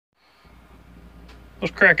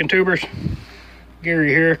What's cracking, tubers? Gary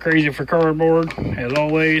here, crazy for cardboard, as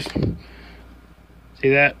always. See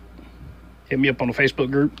that? Hit me up on the Facebook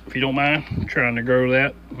group if you don't mind. I'm trying to grow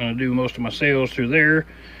that. I'm going to do most of my sales through there.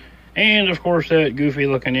 And, of course, that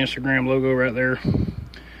goofy-looking Instagram logo right there.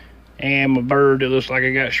 And my bird that looks like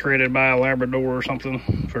it got shredded by a Labrador or something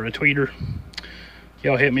for a tweeter.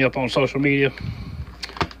 Y'all hit me up on social media.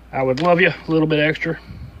 I would love you a little bit extra.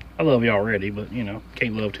 I love you already, but, you know,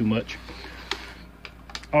 can't love too much.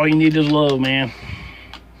 All you need is love, man.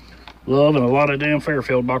 Love and a lot of damn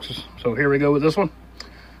Fairfield boxes. So here we go with this one.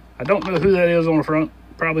 I don't know who that is on the front.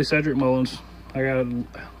 Probably Cedric Mullins. I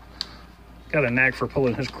got a knack for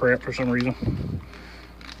pulling his crap for some reason.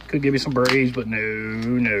 Could give me some Braves, but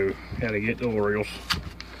no. Gotta get the Orioles.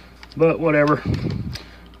 But whatever.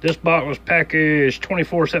 This box was packaged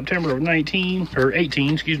 24 September of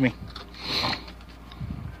 18, excuse me.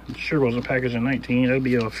 It sure wasn't packaged in 19. That'd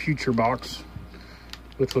be a future box,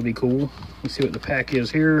 which would be cool. Let's see what the pack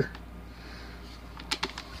is here.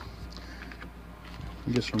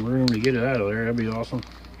 Get some room to get it out of there. That'd be awesome.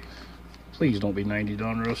 Please don't be 90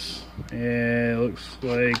 Donruss. Yeah, it looks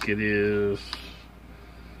like it is.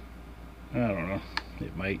 I don't know.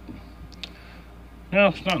 It might. No,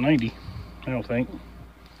 it's not 90. I don't think.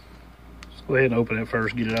 Let's go ahead and open it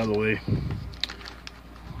first. Get it out of the way.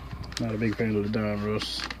 Not a big fan of the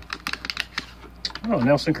Donruss. Oh,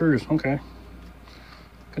 Nelson Cruz. Okay.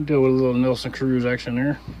 Can deal with a little Nelson Cruz action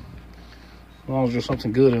there. As long as there's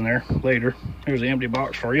something good in there later. Here's the empty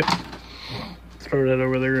box for you. Throw that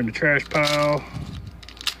over there in the trash pile.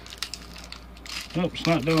 Nope, it's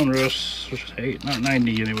not Donruss. It's not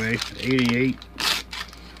 90 anyway. 88.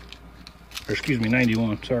 Or excuse me,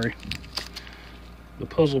 91. Sorry. The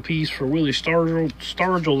puzzle piece for Willie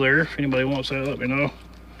Stargell there. If anybody wants that, let me know.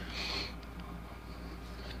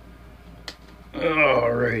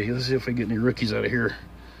 Alrighty, let's see if we get any rookies out of here.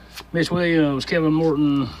 Mitch Williams, Kevin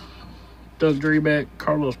Morton, Doug Drabek,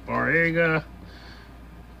 Carlos Barrega.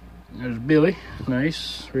 There's Billy,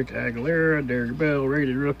 nice. Rick Aguilera, Derek Bell,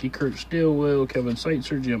 rated rookie, Kurt Stillwell, Kevin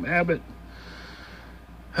Seitzer, Jim Abbott.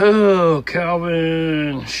 Oh,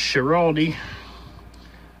 Calvin Schiraldi,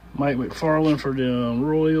 Mike McFarland for the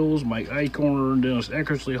Royals, Mike Eichhorn, Dennis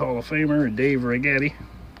Eckersley, Hall of Famer, and Dave Rigetti.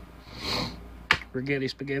 Rigetti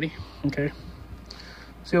Spaghetti, okay.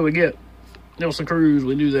 See what we get. Nelson Cruz,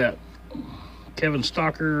 we do that. Kevin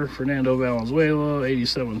Stocker, Fernando Valenzuela,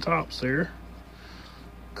 87 tops there.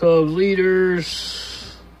 Cubs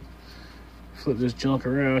leaders. Flip this junk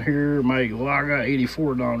around here. Mike Laga,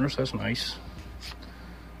 84 Donruss. That's nice.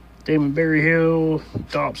 Damon Berryhill,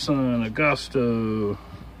 Dobson, Augusto,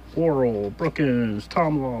 Worrell, Brookins,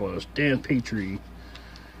 Tom Lawless, Dan Petrie,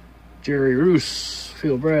 Jerry Roos,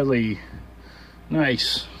 Phil Bradley.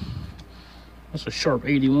 Nice. That's a sharp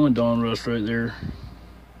 81 Donruss right there.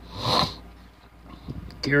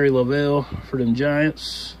 Gary Lavelle for them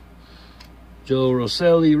Giants. Joe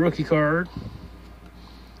Rosselli, rookie card.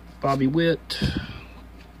 Bobby Witt.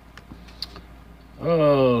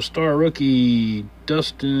 Oh, star rookie,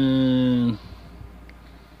 Dustin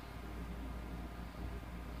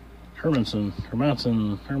Hermanson,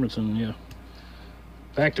 yeah.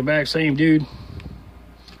 Back-to-back, same dude.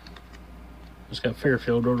 Just got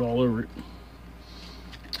Fairfield wrote all over it.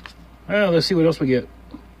 Well, let's see what else we get.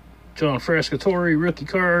 John Frascatori, rookie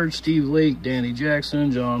card. Steve Lake, Danny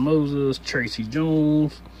Jackson, John Moses, Tracy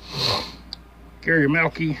Jones, Gary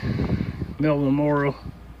Malky, Melvin Mora,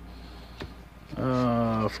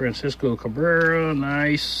 Francisco Cabrera,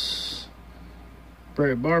 nice.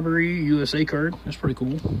 Brett Barbary, USA card. That's pretty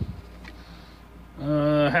cool.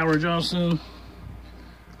 Howard Johnson,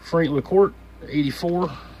 Frank LaCourte,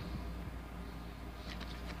 84.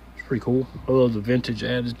 It's pretty cool. I love the vintage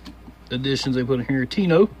added additions they put in here.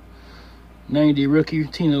 Tino, 90 rookie,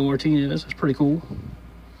 Tino Martinez. That's pretty cool.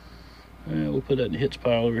 And we'll put that in the hits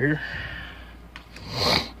pile over here.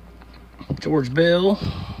 George Bell,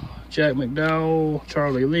 Jack McDowell,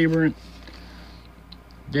 Charlie Lieberman,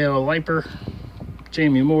 Dale Leiper,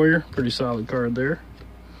 Jamie Moyer. Pretty solid card there.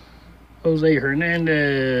 Jose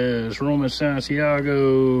Hernandez, Roman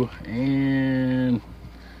Santiago, and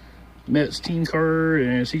Mets team card,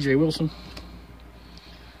 and CJ Wilson.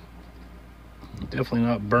 Definitely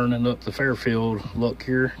not burning up the Fairfield look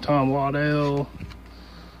here. Tom Waddell,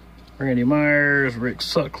 Randy Myers, Rick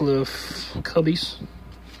Sutcliffe, Cubbies.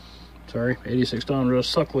 Sorry, 86 Donruss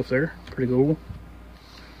Sutcliffe there. Pretty cool.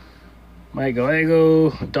 Mike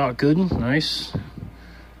Gallego, Doc Gooden, nice.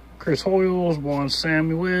 Chris Hoyles, Juan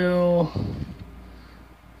Samuel,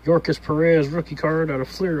 Yorkis Perez rookie card out of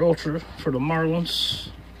Fleer Ultra for the Marlins.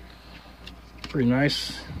 Pretty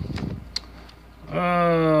nice.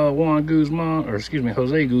 Juan Guzman, or excuse me,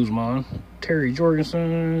 Jose Guzman, Terry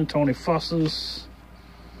Jorgensen, Tony Fosses,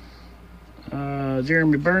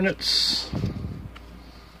 Jeremy Burnitz.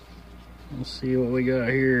 Let's see what we got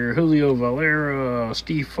here. Julio Valera,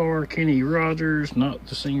 Steve Farr, Kenny Rogers, not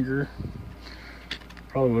the singer.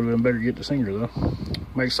 Probably would have been better to get the singer though.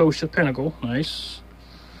 Mike Scioscia, Pinnacle, nice.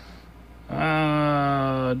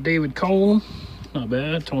 David Cohn, not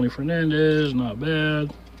bad. Tony Fernandez, not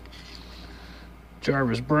bad.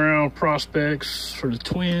 Jarvis Brown, prospects for the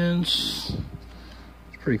Twins.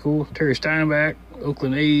 It's pretty cool. Terry Steinbach,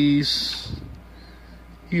 Oakland A's.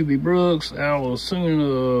 Hubie Brooks, Al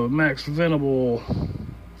Osuna, Max Venable.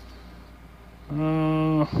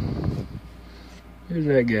 Who's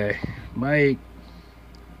that guy? Mike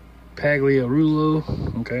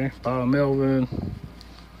Pagliarulo. Okay. Bob Melvin.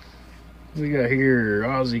 We got here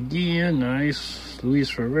Ozzie Guillen, nice.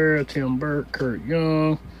 Luis Rivera, Tim Burke, Kurt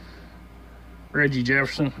Young. Reggie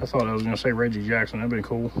Jefferson. I thought I was going to say Reggie Jackson. That'd been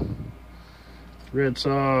cool. Red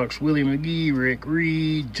Sox, Willie McGee, Rick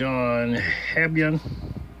Reed, John Habyan.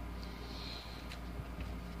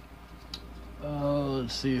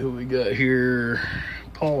 Let's see who we got here.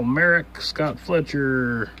 Paul Merrick, Scott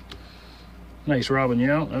Fletcher. Nice Robin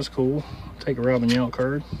Yount. That's cool. Take a Robin Yount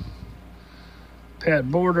card. Pat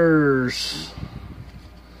Borders.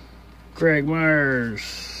 Greg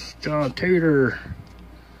Myers. John Tudor.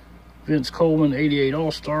 Vince Coleman, 88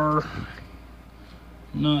 All-Star.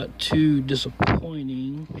 Not too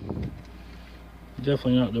disappointing.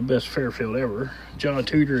 Definitely not the best Fairfield ever. John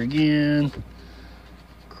Tudor again.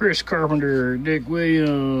 Chris Carpenter, Dick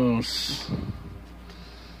Williams.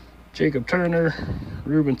 Jacob Turner.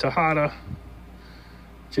 Ruben Tejada.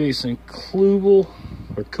 Jason Klubel,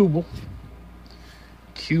 or Kubel.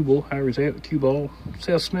 However you say it, Kubal.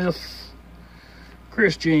 Seth Smith.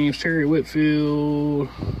 Chris James, Terry Whitfield.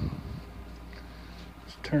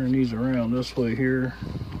 Turn these around this way here.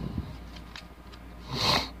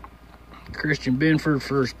 Christian Benford,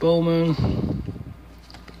 first Bowman.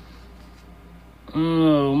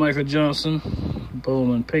 Oh, Michael Johnson,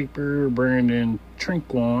 Bowman paper. Brandon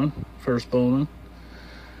Trinquan, first Bowman.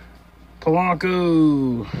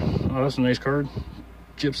 Polanco, oh, that's a nice card.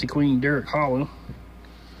 Gypsy Queen, Derek Holland.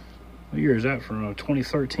 What year is that from?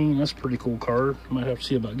 2013. That's a pretty cool card. Might have to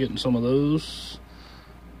see about getting some of those.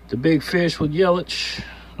 The Big Fish with Yelich.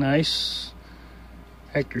 Nice.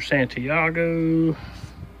 Hector Santiago.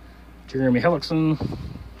 Jeremy Hellickson.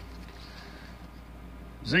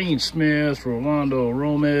 Zane Smith. Rolando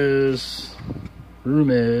Rumez,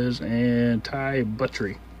 and Ty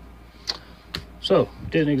Buttrey. So,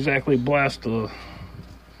 didn't exactly blast the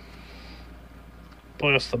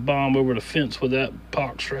bomb over the fence with that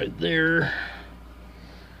box right there.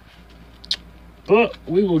 But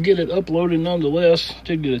we will get it uploaded nonetheless.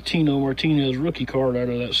 Did get a Tino Martinez rookie card out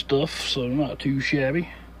of that stuff, so not too shabby.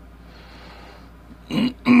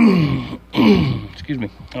 Excuse me.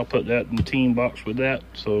 I'll put that in the team box with that,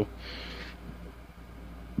 so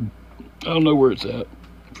I'll know where it's at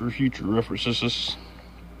for future references.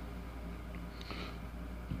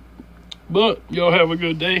 But y'all have a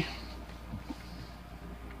good day.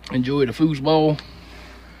 Enjoy the foosball.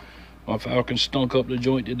 My Falcons stunk up the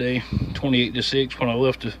joint today, 28-6 when I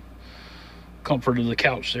left the comfort of the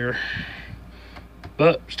couch there.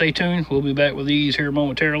 But stay tuned. We'll be back with these here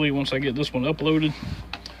momentarily once I get this one uploaded.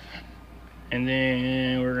 And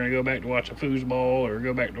then we're going to go back to watching foosball or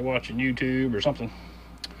go back to watching YouTube or something.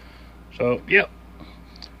 So, yep.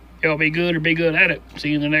 Y'all be good or be good at it. See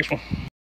you in the next one.